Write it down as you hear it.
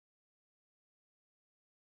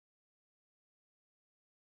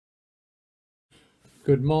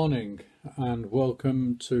Good morning and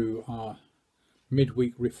welcome to our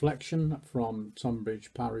midweek reflection from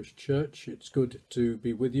Tonbridge Parish Church. It's good to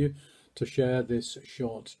be with you to share this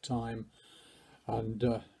short time, and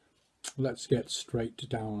let's get straight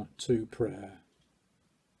down to prayer.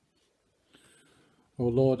 O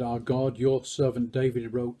Lord our God, your servant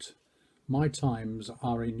David wrote, "My times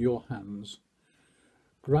are in your hands.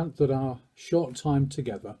 Grant that our short time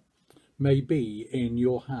together may be in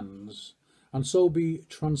your hands, and so be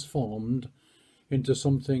transformed into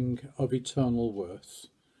something of eternal worth.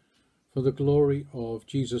 For the glory of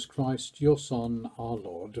Jesus Christ, your Son, our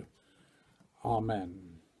Lord.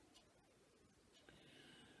 Amen."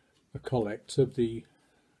 The collect of the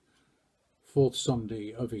fourth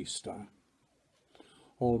Sunday of Easter.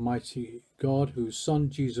 Almighty God, whose Son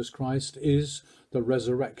Jesus Christ is the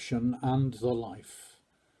resurrection and the life,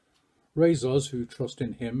 raise us who trust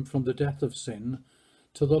in him from the death of sin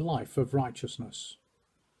to the life of righteousness,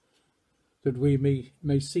 that we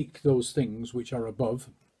may seek those things which are above,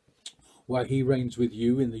 where he reigns with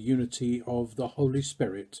you in the unity of the Holy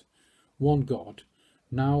Spirit, one God,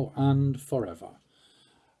 now and forever.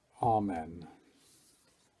 Amen.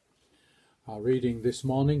 Our reading this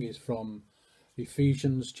morning is from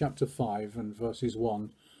Ephesians chapter 5 and verses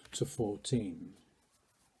 1 to 14.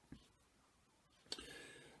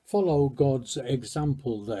 Follow God's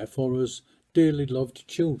example, therefore, as dearly loved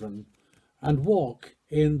children, and walk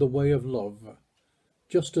in the way of love,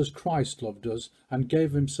 just as Christ loved us and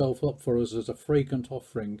gave himself up for us as a fragrant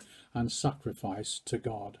offering and sacrifice to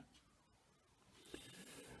God.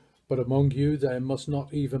 But among you there must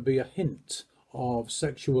not even be a hint of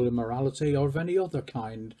sexual immorality or of any other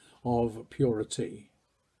kind of purity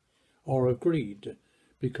or of greed,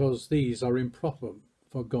 because these are improper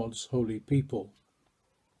for God's holy people.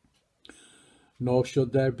 Nor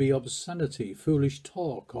should there be obscenity, foolish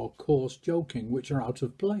talk, or coarse joking, which are out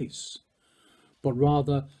of place, but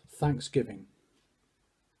rather thanksgiving.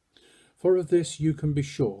 For of this you can be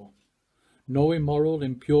sure: no immoral,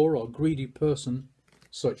 impure, or greedy person,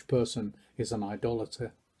 such person is an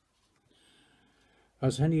idolater,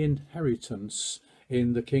 has any inheritance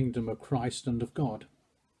in the kingdom of Christ and of God.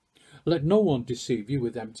 Let no one deceive you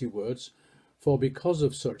with empty words, for because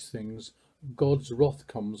of such things God's wrath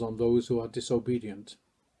comes on those who are disobedient.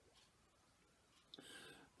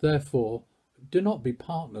 Therefore, do not be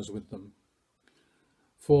partners with them.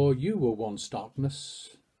 For you were once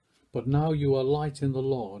darkness, but now you are light in the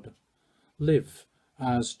Lord. Live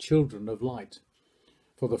as children of light.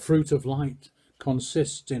 For the fruit of light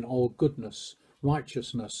consists in all goodness,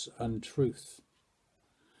 righteousness, and truth.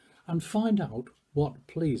 And find out what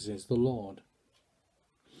pleases the Lord.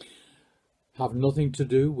 Have nothing to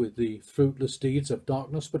do with the fruitless deeds of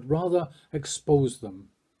darkness, but rather expose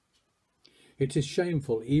them. It is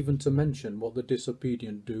shameful even to mention what the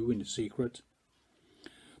disobedient do in secret.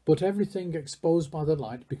 But everything exposed by the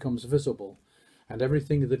light becomes visible, and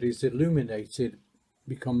everything that is illuminated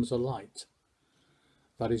becomes a light.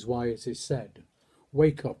 That is why it is said,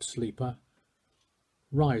 "Wake up, sleeper,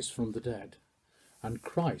 rise from the dead, and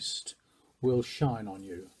Christ will shine on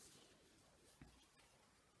you."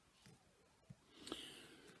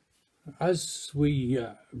 As we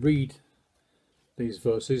read these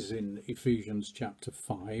verses in Ephesians chapter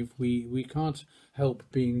 5, we can't help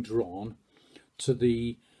being drawn to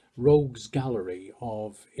the rogues gallery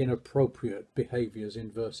of inappropriate behaviours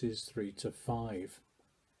in verses 3 to 5.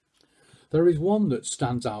 There is one that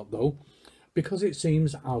stands out, though, because it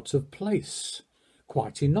seems out of place,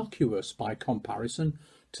 quite innocuous by comparison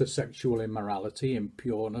to sexual immorality,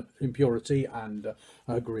 impurity and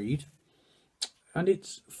greed. And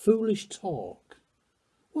it's foolish talk.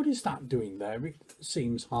 What is that doing there? It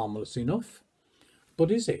seems harmless enough,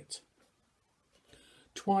 but is it?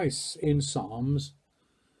 Twice in Psalms,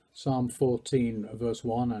 Psalm 14 verse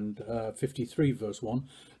 1 and 53 verse 1,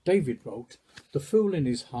 David wrote, "The fool in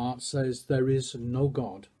his heart says there is no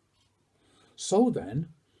God." So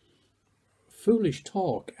then, foolish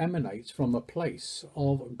talk emanates from a place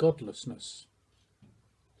of godlessness.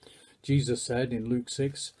 Jesus said in Luke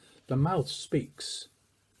 6, "The mouth speaks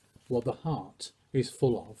what the heart is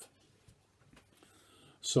full of."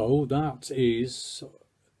 So that is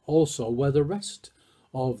also where the rest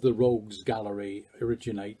of the rogues gallery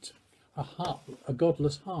originate. A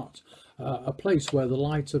godless heart, a place where the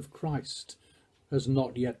light of Christ has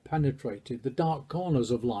not yet penetrated, the dark corners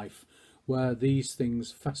of life where these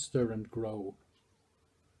things fester and grow.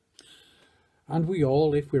 And we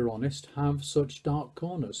all, if we're honest, have such dark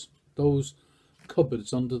corners, those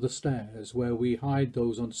cupboards under the stairs where we hide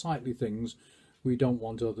those unsightly things we don't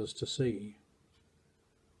want others to see.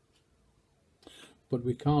 but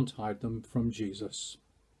we can't hide them from Jesus.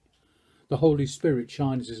 The Holy Spirit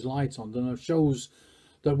shines his light on them and shows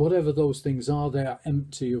that whatever those things are, they are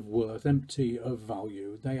empty of worth, empty of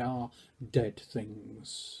value. They are dead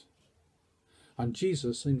things. And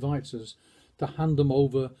Jesus invites us to hand them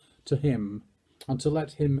over to him and to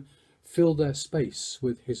let him fill their space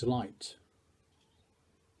with his light.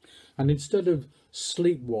 And instead of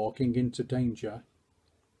sleepwalking into danger,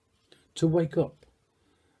 to wake up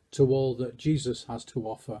to all that Jesus has to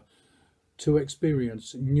offer, to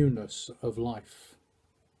experience newness of life.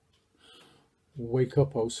 Wake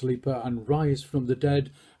up, O sleeper, and rise from the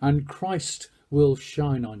dead, and Christ will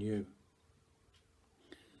shine on you.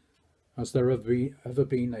 Has there ever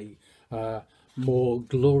been a more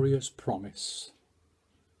glorious promise?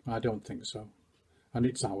 I don't think so. And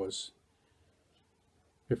it's ours,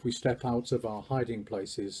 if we step out of our hiding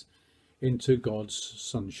places into God's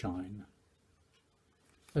sunshine.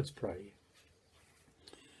 Let's pray.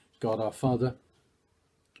 God our Father,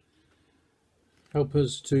 help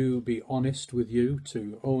us to be honest with you,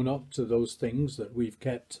 to own up to those things that we've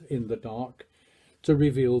kept in the dark, to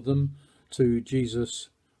reveal them to Jesus'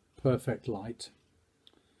 perfect light,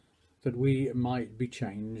 that we might be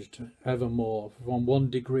changed evermore from one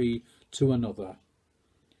degree to another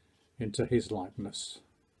into his likeness.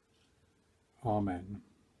 Amen.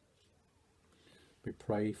 We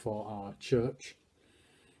pray for our church.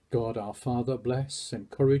 God our Father, bless,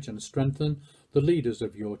 encourage and strengthen the leaders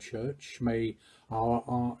of your church. May our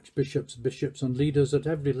archbishops, bishops and leaders at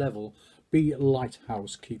every level be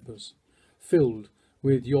lighthouse keepers, filled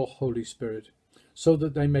with your Holy Spirit, so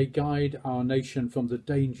that they may guide our nation from the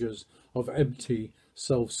dangers of empty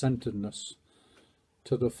self-centeredness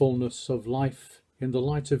to the fullness of life in the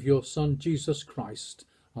light of your Son, Jesus Christ,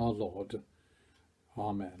 our Lord.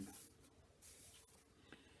 Amen.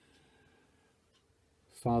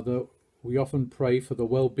 Father, we often pray for the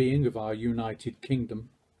well-being of our united kingdom,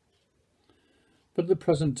 but at the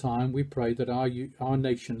present time we pray that our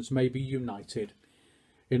nations may be united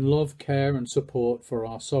in love, care and support for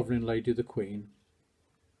our Sovereign Lady the Queen,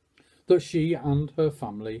 that she and her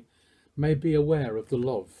family may be aware of the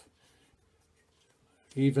love,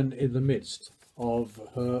 even in the midst of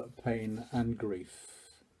her pain and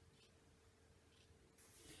grief.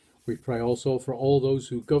 We pray also for all those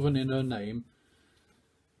who govern in her name,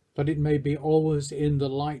 that it may be always in the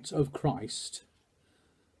light of Christ,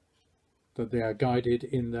 that they are guided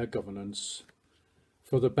in their governance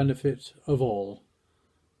for the benefit of all,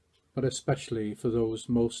 but especially for those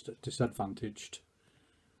most disadvantaged.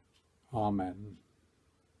 Amen.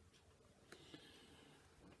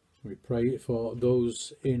 We pray for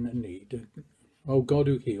those in need. O God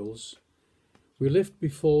who heals, we lift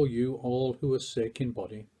before you all who are sick in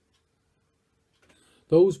body,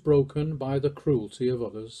 those broken by the cruelty of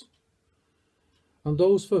others, and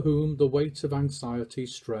those for whom the weight of anxiety,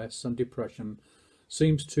 stress and depression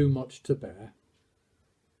seems too much to bear.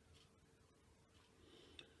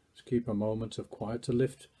 Let's keep a moment of quiet to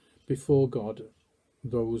lift before God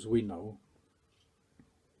those we know.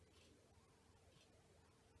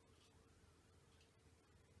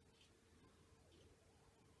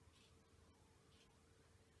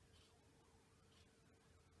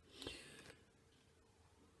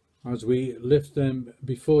 As we lift them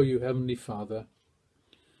before you, Heavenly Father,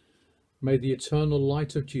 may the eternal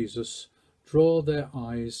light of Jesus draw their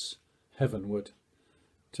eyes heavenward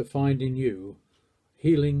to find in you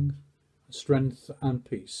healing, strength and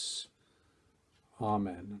peace.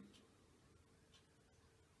 Amen.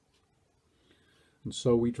 And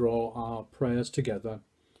so we draw our prayers together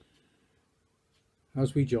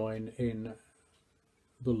as we join in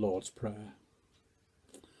the Lord's Prayer.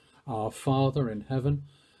 Our Father in heaven,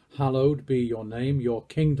 hallowed be your name, your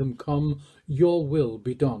kingdom come, your will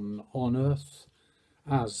be done on earth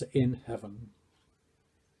as in heaven.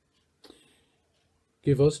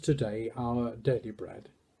 Give us today our daily bread.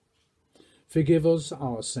 Forgive us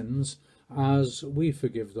our sins as we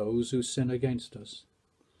forgive those who sin against us.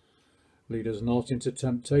 Lead us not into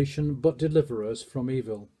temptation, but deliver us from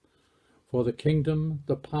evil. For the kingdom,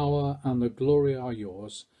 the power and the glory are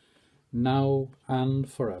yours, now and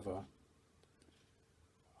forever.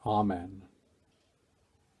 Amen.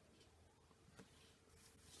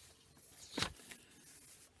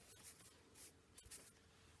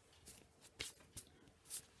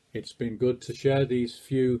 It's been good to share these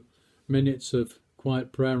few minutes of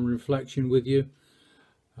quiet prayer and reflection with you,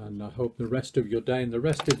 and I hope the rest of your day and the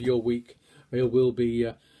rest of your week will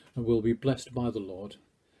be blessed by the Lord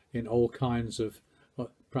in all kinds of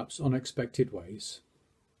perhaps unexpected ways.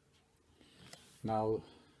 Now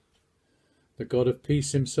The God of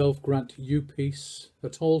peace himself grant you peace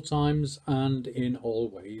at all times and in all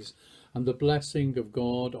ways, and the blessing of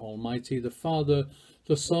God Almighty, the Father,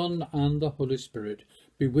 the Son, and the Holy Spirit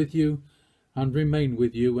be with you and remain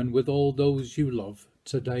with you and with all those you love,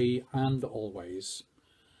 today and always.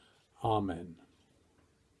 Amen.